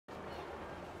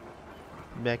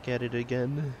Back at it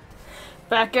again.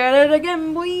 Back at it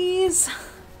again, boys.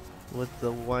 With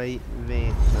the white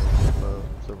van. No,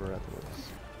 silver afterwards.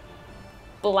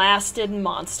 Blasted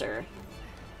monster.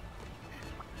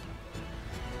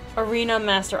 Arena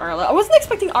Master Arlo. I wasn't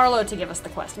expecting Arlo to give us the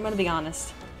quest, I'm gonna be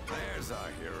honest. There's our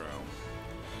hero.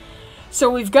 So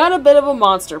we've got a bit of a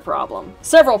monster problem.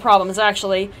 Several problems,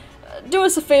 actually. Do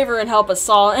us a favor and help us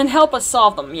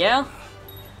solve them, yeah?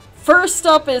 First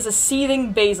up is a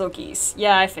seething Bazelgeuse.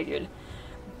 Yeah, I figured.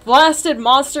 Blasted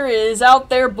monster is out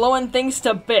there blowing things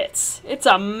to bits. It's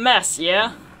a mess,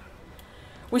 yeah?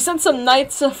 We sent some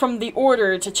knights from the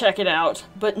Order to check it out,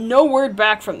 but no word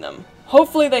back from them.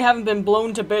 Hopefully they haven't been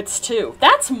blown to bits too.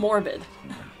 That's morbid.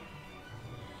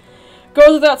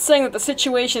 Goes without saying that the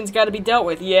situation's gotta be dealt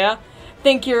with, yeah?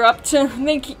 Think you're up to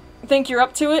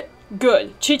it?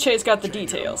 Good. Chiche's got the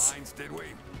details.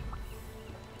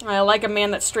 I like a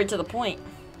man that's straight to the point.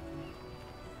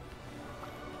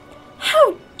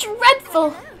 How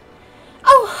dreadful!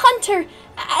 Oh, Hunter!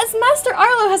 As Master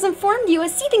Arlo has informed you, a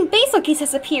seething Bazelgeuse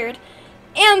has appeared.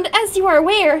 And, as you are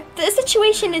aware, the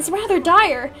situation is rather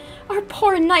dire. Our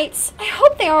poor knights. I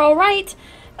hope they are alright.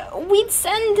 We'd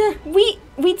send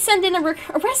in a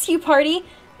rescue party,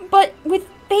 but with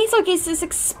Bazelgeuse's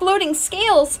exploding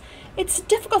scales, it's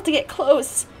difficult to get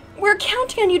close. We're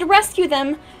counting on you to rescue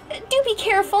them. Do be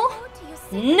careful.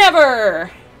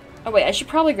 Never! Oh wait, I should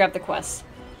probably grab the quest.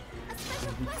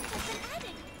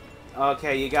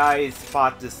 Okay, you guys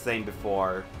fought this thing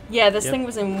before. Yeah, this thing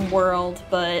was in World,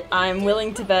 but I'm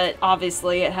willing to bet,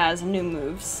 obviously, it has new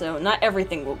moves, so not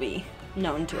everything will be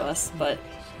known to us, but...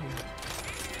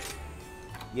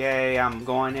 Yay, I'm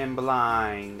going in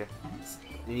blind.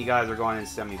 And you guys are going in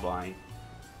semi-blind.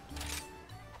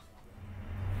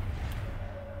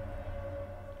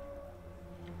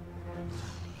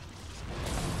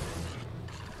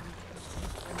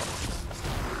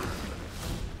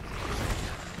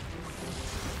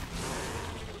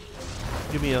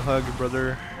 Give me a hug,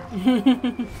 brother.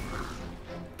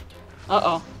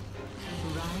 Uh-oh.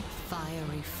 Ripe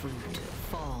fiery fruit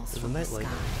falls There's from a the nightlight.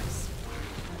 skies.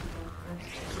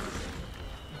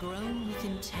 Grown with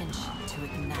intention to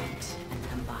ignite and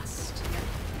combust.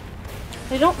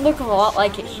 They don't look a lot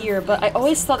like it here, but I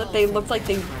always thought that they looked like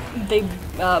they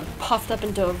puffed up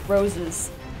into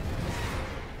roses.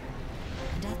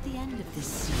 And at the end of this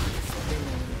seed,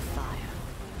 billowing fire,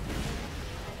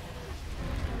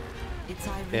 its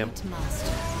irate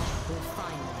master will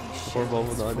finally Poor show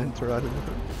his Volvodon full interrupted.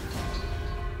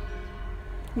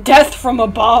 Death from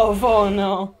above! Oh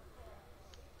no.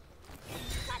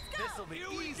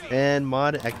 And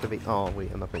mod activate. Oh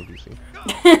wait, I'm not playing DC.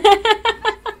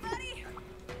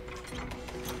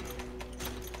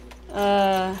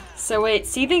 So wait,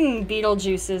 Seething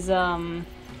Beetlejuice is,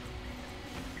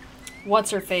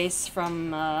 what's her face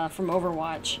from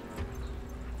Overwatch?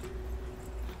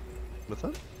 What's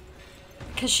that?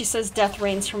 Because she says death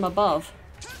reigns from above.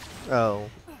 Oh,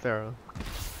 Pharaoh.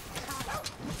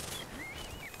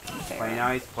 Play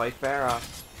nice, play Farah.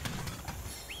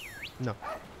 No.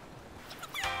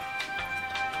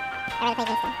 I rather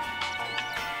play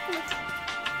Winston.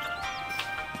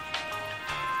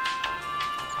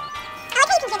 I like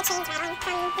how you can hear the chains rattling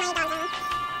from my dog's armor.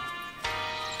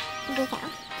 Detail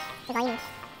is all you need.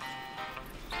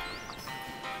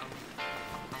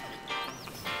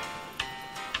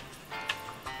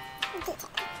 Detail.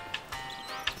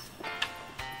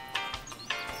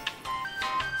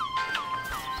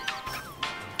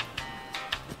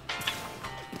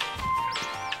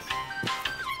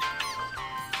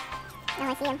 Oh,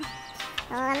 I see him.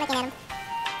 Oh, I'm looking at him.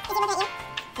 Did he look at you?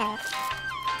 No. All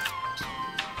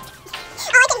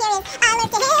I can hear is, I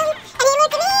looked at him, and he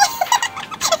looked at me.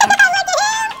 I looked at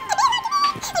him, and he looked at me.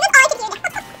 And that's all I can hear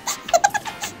now.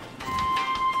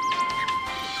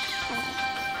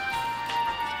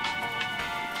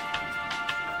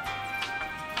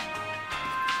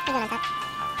 He's going on top.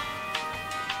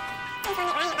 I'm going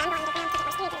to Ryan, but I'm going to go to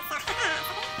the street, so haha.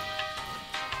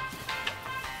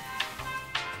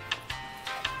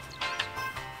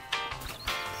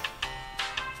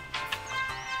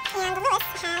 And Lewis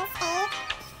has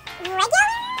a regular?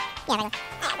 Yeah, regular.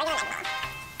 Regular Magma.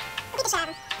 We'll beat the shit out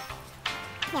of him.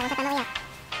 Yeah, we'll put them on the way up.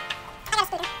 I got a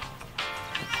scooter.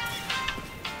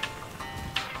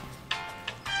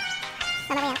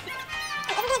 On the way up.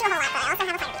 It doesn't really do a whole lot, but I also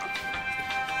have a fire beetle.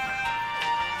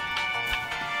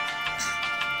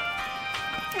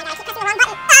 Oh my god, I keep pressing the wrong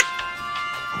button. Ah!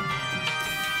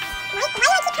 Why do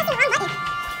I keep pressing the wrong button?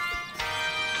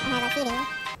 I have a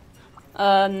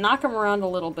feeding. Knock him around a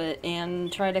little bit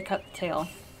and try to cut the tail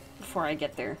before I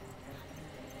get there.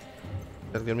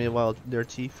 That's gonna be a while. Their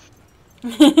teeth.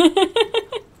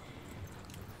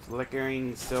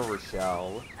 Flickering silver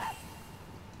shell.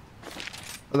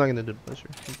 I'm not gonna do the pleasure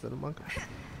instead of monk.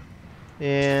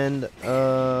 And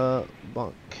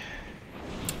bonk.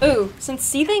 Ooh, since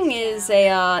Seething is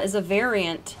a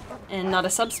variant and not a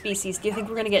subspecies, do you think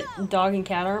we're gonna get dog and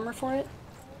cat armor for it?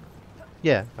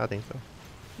 Yeah, I think so.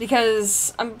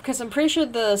 Because I'm pretty sure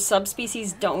the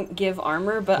subspecies don't give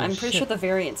armor, but Oh, I'm pretty shit. sure the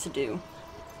variants do.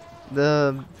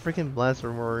 The freaking blasts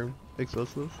are more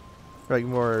explosive, like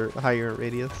more higher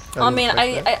radius. I didn't mean,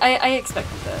 expect that. I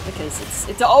expected that because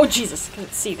it's oh Jesus, 'cause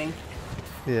it's Seething.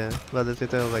 Yeah, but at the same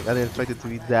time, I was like, I didn't expect it to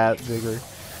be that bigger.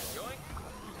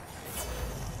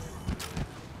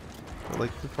 I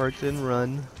like to parch and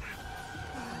run.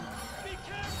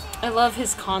 I love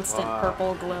his constant Wow.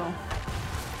 purple glow.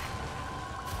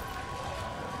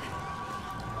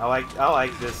 I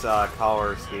like this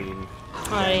color scheme.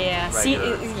 Oh yeah,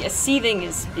 Regular. Seething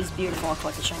is beautiful. I'll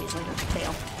collect the shinies later.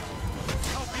 Tail.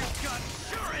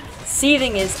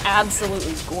 Seething is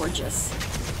absolutely gorgeous.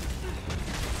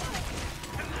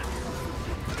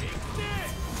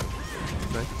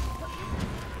 Nice.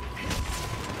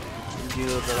 You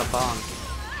little bonk.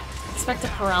 Expect a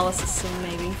paralysis soon,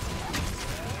 maybe.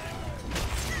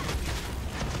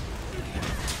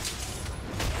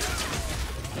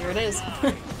 There it is.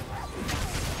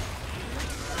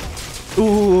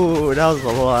 Ooh, that was a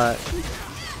lot.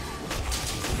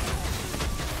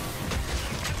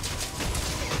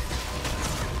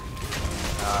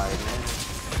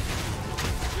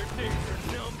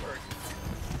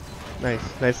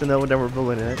 Nice, nice to know that we're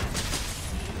bullying it.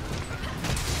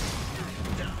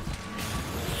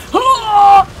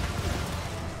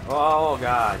 Oh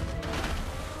god.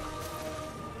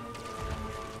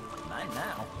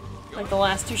 Like the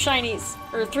last two shinies.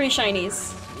 Or three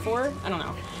shinies. Four? I don't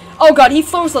know. Oh god, he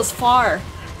throws those far!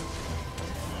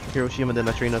 Hiroshima did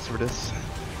not train us for this.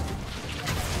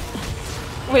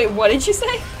 Wait, what did you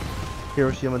say?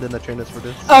 Hiroshima did not train us for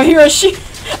this. Oh, Hiroshi.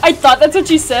 I thought that's what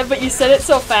you said, but you said it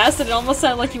so fast that it almost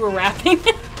sounded like you were rapping.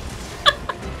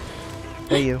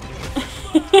 Hey you.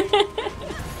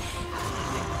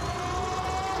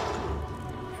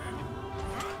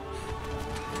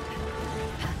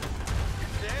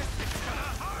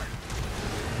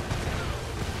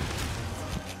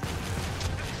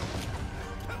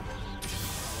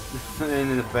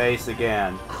 In the face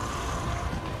again.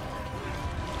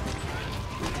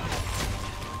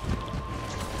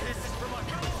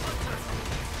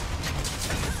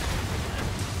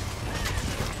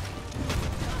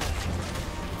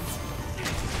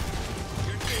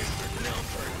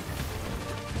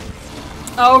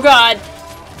 Oh god.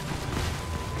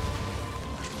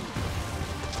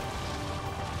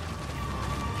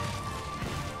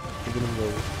 You're gonna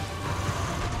go.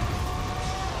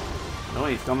 No,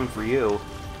 he's coming for you.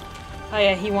 Oh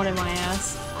yeah, he wanted my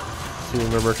ass. She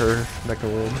remembered her neck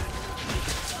and win.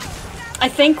 I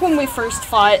think when we first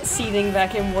fought Seething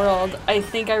back in World, I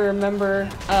think I remember,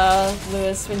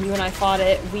 Lewis, when you and I fought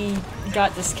it, we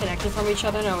got disconnected from each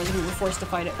other and we were forced to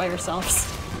fight it by ourselves.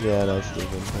 Yeah, that was stupid.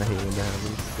 I hate when that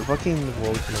happens. The fucking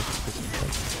world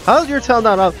connection. How's your tail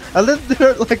not up? I lived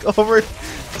there like over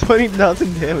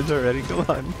 20,000 damage already. Come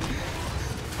on.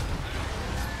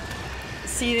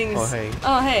 Seething's... Oh, hey.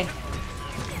 Oh, hey.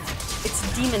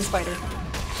 It's Demon Spider.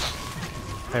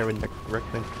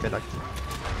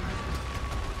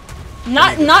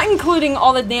 Not including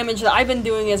all the damage that I've been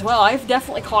doing as well. I've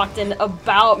definitely clocked in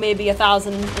about maybe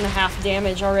 1,500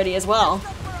 damage already as well.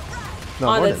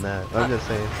 No, more than that. I'm just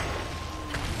saying.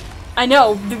 I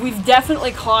know, we've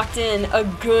definitely clocked in a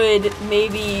good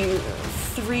maybe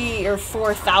 3,000 or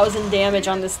 4,000 damage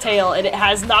on this tail, and it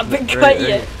has not been cut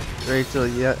yet. Rachel,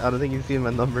 yeah, I don't think you've seen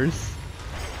my numbers.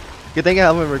 Good thing I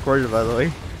have them recorded, by the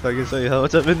way, so I can show you how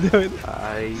much I've been doing.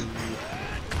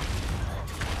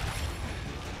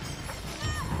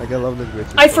 Like, I love this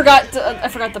glitch. I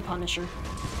forgot the Punisher.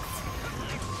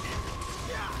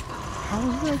 How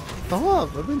is that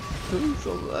stop? I've been doing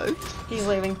so much. He's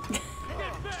leaving.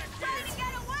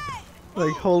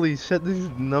 Like, holy shit, these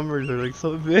numbers are like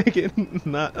so big and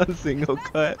not a single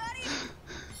cut.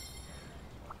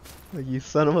 Like, you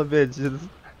son of a bitch, just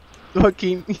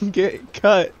fucking get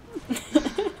cut.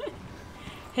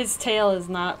 His tail is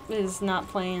not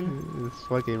playing. It's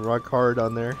fucking rock hard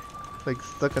on there. Like,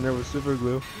 stuck on there with super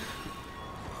glue.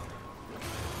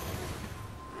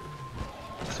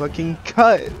 It's fucking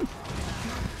cut.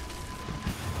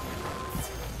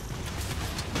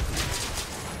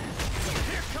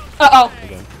 Uh-oh.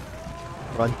 Again.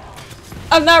 Run.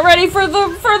 I'm not ready for the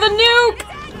nuke!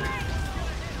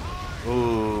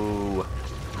 Ooh.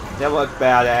 That looked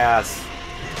badass.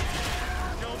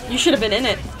 You should have been in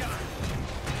it.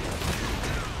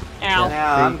 Ow.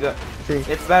 Now I'm good. See,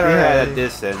 It's better yeah, at a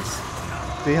distance.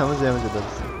 See how much damage it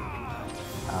does.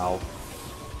 Ow.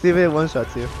 See if it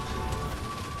one-shots you.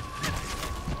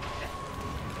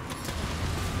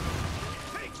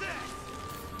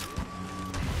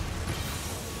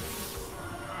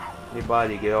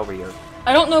 Anybody get over here.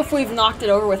 I don't know if we've knocked it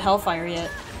over with Hellfire yet.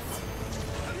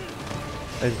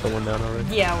 I just put one down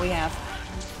already. Yeah, we have.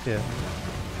 Yeah.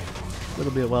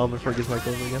 It'll be a while before it gets knocked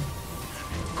over again.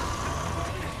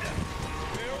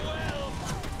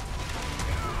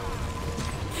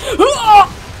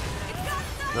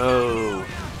 Oh.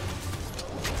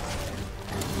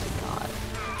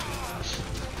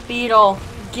 Beetle,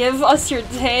 give us your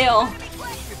tail.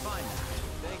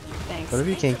 Thanks. What if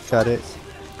you can't cut it?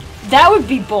 That would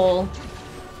be bull.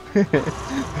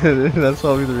 That's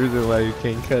probably the reason why you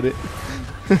can't cut it.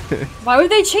 Why would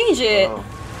they change it? Oh.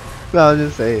 No, I'm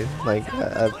just saying. Like,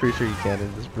 I'm pretty sure you can.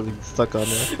 It's just really stuck on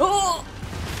there. Oh!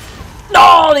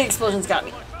 No, the explosions got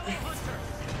me.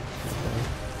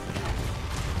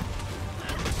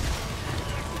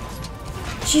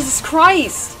 Jesus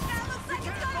Christ!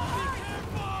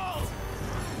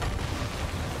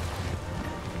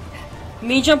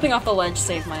 Me jumping off the ledge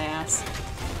saved my ass.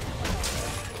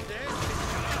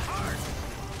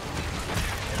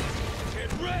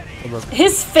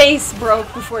 His face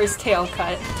broke before his tail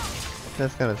cut.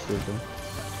 That's kind of stupid.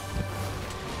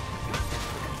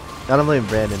 I don't blame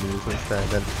Brandon in this instead.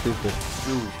 That's stupid.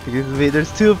 Because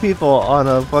there's two people on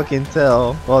a fucking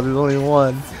tail while there's only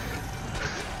one.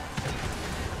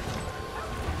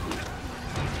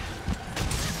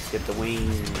 Get the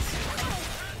wings.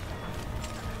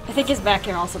 I think his back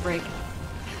can also break.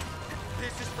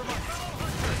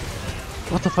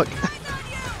 What the fuck?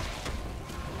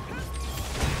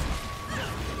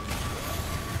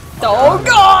 Oh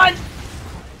god!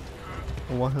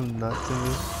 I want him not to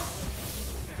move.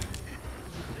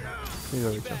 Here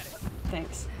we go.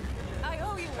 Thanks.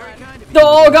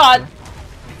 Oh god!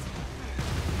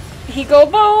 He go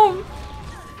boom!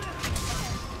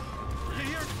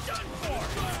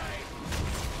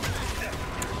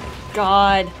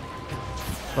 God.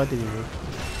 What did he move?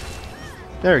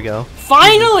 There we go.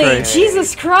 Finally!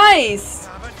 Jesus Christ. Jesus Christ!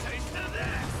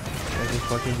 I can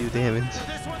fucking do damage.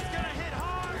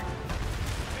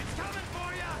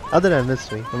 How did I miss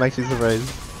me? I'm actually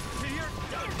surprised.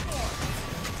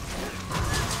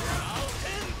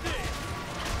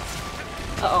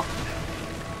 Uh-oh.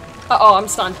 Uh-oh, I'm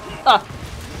stunned. Ah!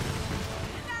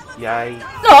 Yay.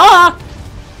 Ah!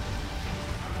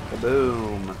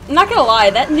 Kaboom. I'm not gonna lie,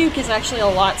 that nuke is actually a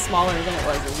lot smaller than it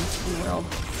was in the world.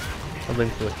 I'll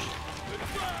blink switch.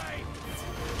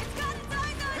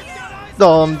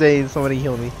 Oh, I'm dazed. Somebody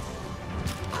heal me.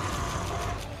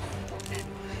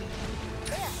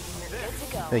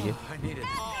 Thank you.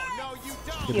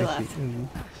 He left.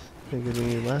 Good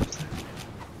when you left.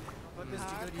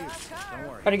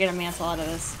 Better get a mantle out of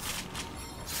this.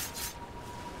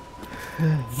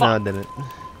 No, I didn't.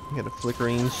 I got a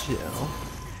flickering shell.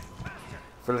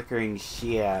 Flickering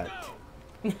shit.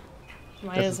 Might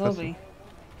That's as well disgusting. be.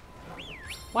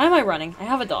 Why am I running? I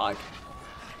have a dog.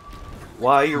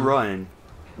 Why are you running?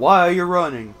 Why are you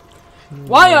running?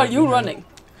 Why are you running?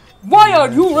 Why are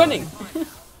you running?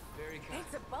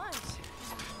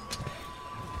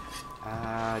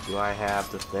 Do I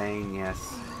have the thing?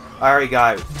 Yes. I already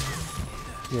got it.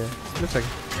 Yeah, just a second.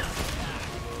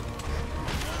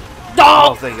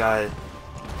 Oh, thank God.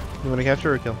 You want to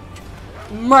capture or kill?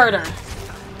 Murder.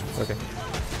 Okay.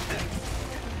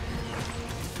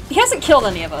 He hasn't killed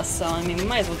any of us, so I mean, we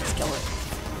might as well just kill it.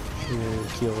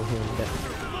 Kill him. Bet.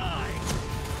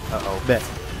 Uh-oh. Bet.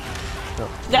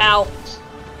 Ow.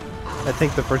 I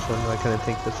think the first one, I couldn't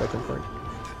take the second part.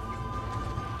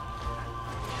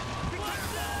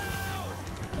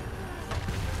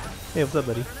 Hey, what's up,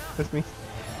 buddy? That's me.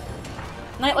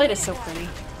 Nightlight is so pretty.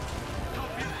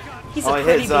 He's Oh, a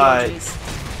pretty his,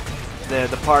 Beetlejuice.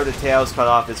 The part of the tail's cut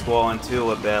off is glowing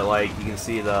too a bit. Like you can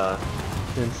see the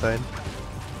Inside.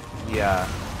 yeah.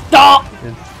 Stop!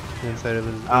 The inside of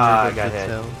his. Ah, I of got his hit.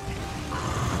 tail.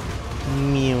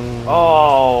 Meow.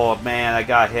 Oh man, I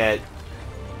got hit.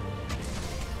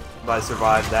 But I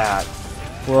survived that.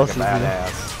 What else Like a is new?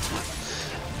 badass.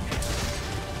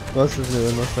 What else is new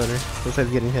and what's better? Besides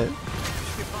getting hit.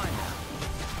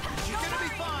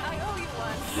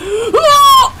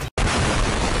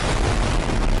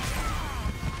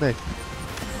 Nice.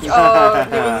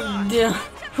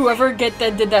 Whoever did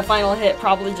that final hit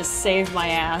probably just saved my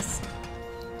ass.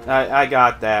 I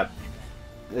got that.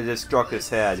 It just struck his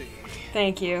head.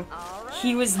 Thank you.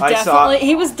 He was I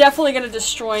definitely gonna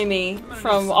destroy me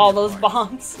from all those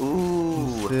bombs.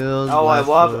 Ooh. Still Oh, I last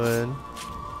love one.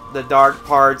 the dark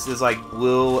parts is like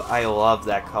blue. I love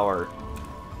that color.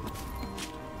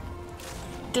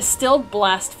 Distilled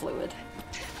blast fluid.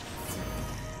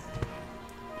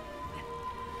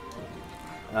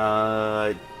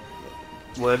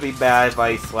 Would it be bad if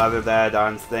I slathered that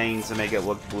on things to make it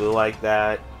look blue like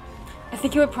that? I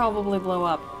think it would probably blow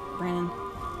up, Brandon.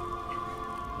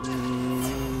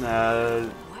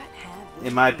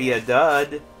 It might be a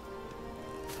dud.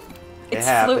 It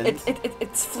happens.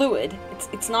 It's fluid.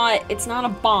 It's not a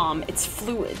bomb. It's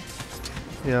fluid.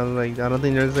 Yeah, like I don't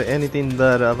think there's anything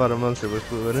that about a monster with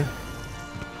fluid.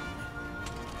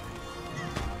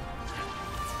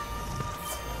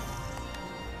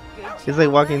 It's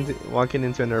like walking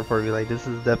into an airport, be like, this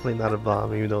is definitely not a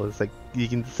bomb, even though it's like you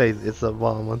can say it's a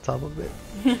bomb on top of it.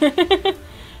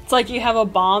 It's like you have a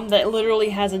bomb that literally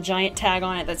has a giant tag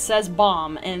on it that says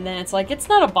bomb, and then it's like, it's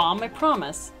not a bomb, I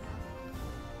promise.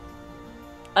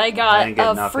 I got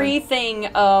a free thing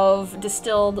of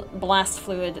distilled blast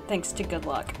fluid thanks to good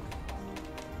luck.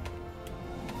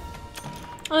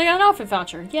 Oh, I got an outfit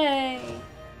voucher. Yay!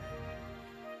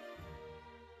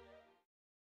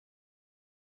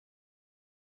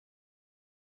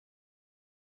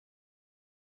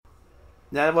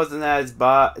 That wasn't as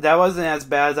bad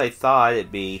as I thought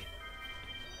it'd be.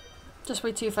 Just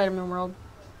wait till you fight him in World.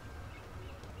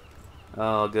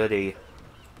 Oh, goody.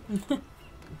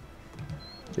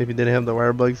 If you didn't have the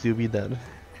wire bugs, you'd be dead.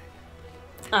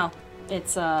 Oh,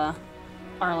 it's Arlo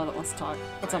that wants to talk.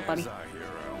 What's up, buddy?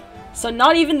 So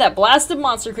not even that blasted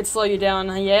monster could slow you down,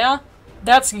 yeah?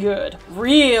 That's good.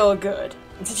 Real good.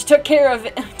 And since you took care of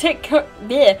it,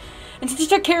 And since you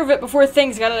took care of it before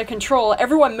things got out of control,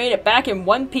 everyone made it back in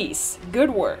one piece.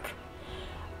 Good work.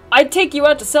 I'd take you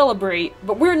out to celebrate,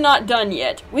 but we're not done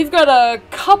yet. We've got a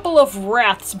couple of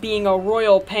wraths being a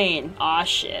royal pain. Aw,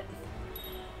 shit.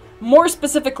 More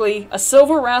specifically, a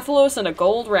silver Rathalos and a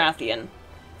gold Rathian.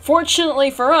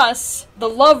 Fortunately for us, the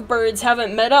lovebirds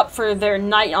haven't met up for their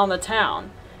night on the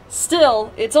town.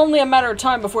 Still, it's only a matter of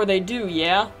time before they do,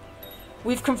 yeah?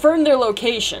 We've confirmed their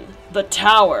location, the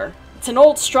tower. It's an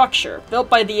old structure, built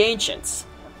by the ancients.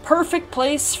 Perfect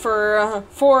place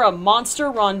for a monster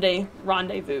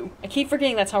rendezvous. I keep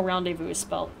forgetting that's how rendezvous is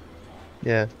spelled.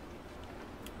 Yeah.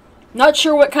 Not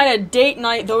sure what kind of date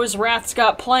night those wraths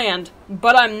got planned,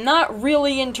 but I'm not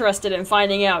really interested in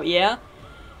finding out, yeah?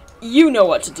 You know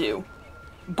what to do.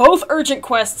 Both urgent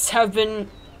quests have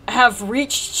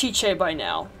reached Chiche by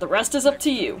now. The rest is up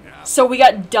to you. So we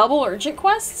got double urgent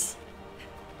quests?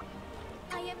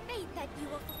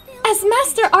 As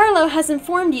Master Arlo has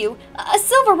informed you, a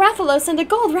silver Rathalos and a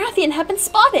gold Rathian have been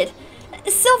spotted.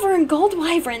 Silver and gold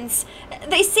wyverns.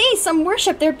 They say some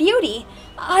worship their beauty.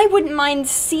 I wouldn't mind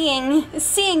seeing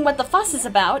what the fuss is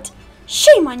about.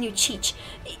 Shame on you, Cheech.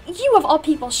 You of all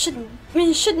people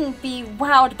shouldn't be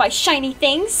wowed by shiny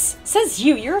things. Says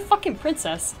you're a fucking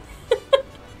princess.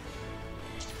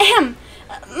 Ahem.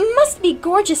 Must be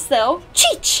gorgeous though.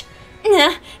 Cheech!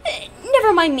 Nah,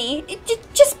 never mind me.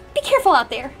 Just be careful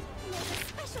out there.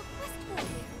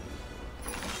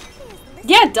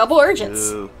 Yeah, double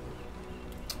urgents. Ooh.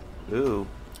 Ooh.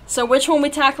 So which one we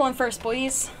tackling first,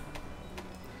 boys?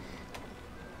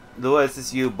 Lewis,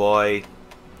 it's you, boy.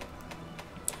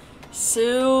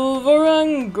 Silver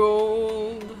and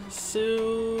gold,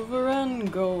 silver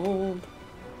and gold.